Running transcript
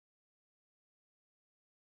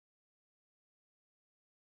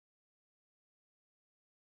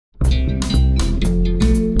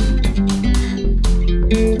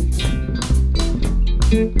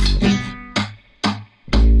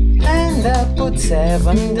Handa put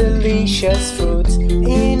 7 delicious fruits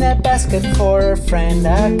in a basket for her friend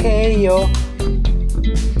Akeo.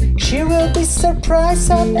 She will be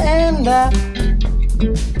surprised at Handa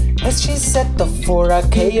as she set off for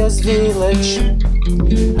Akeo's village.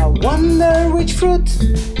 I wonder which fruit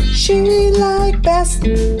she liked best.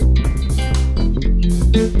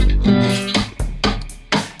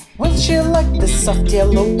 Will she like the soft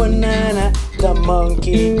yellow banana the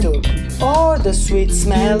monkey took, or the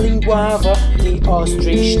sweet-smelling guava the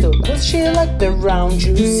ostrich took? Will she like the round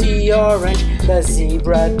juicy orange the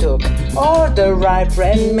zebra took, or the ripe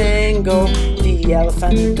red mango the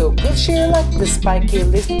elephant took? Will she like the spiky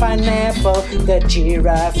leaf pineapple the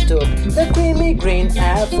giraffe took, the creamy green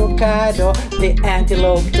avocado the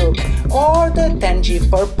antelope took, or the tangy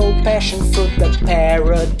purple passion fruit the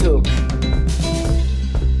parrot took?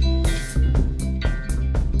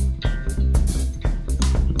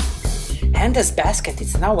 Handa's basket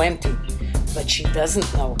is now empty, but she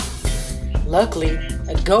doesn't know. Luckily,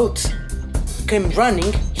 a goat came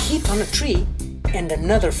running, hit on a tree, and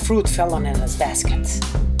another fruit fell on Handa's basket.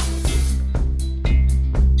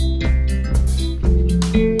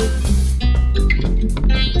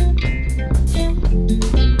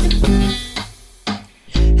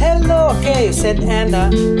 "Hello, okay," said Handa.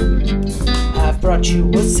 "I've brought you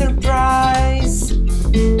a surprise."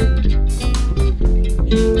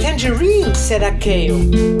 "Tangerine," said Akeo.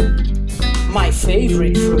 "My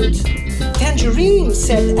favorite fruit." "Tangerine,"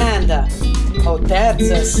 said Handa. "Oh, that's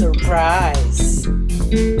a surprise."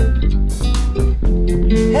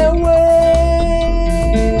 Away,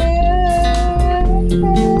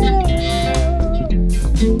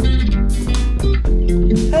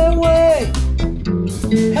 away,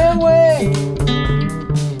 away.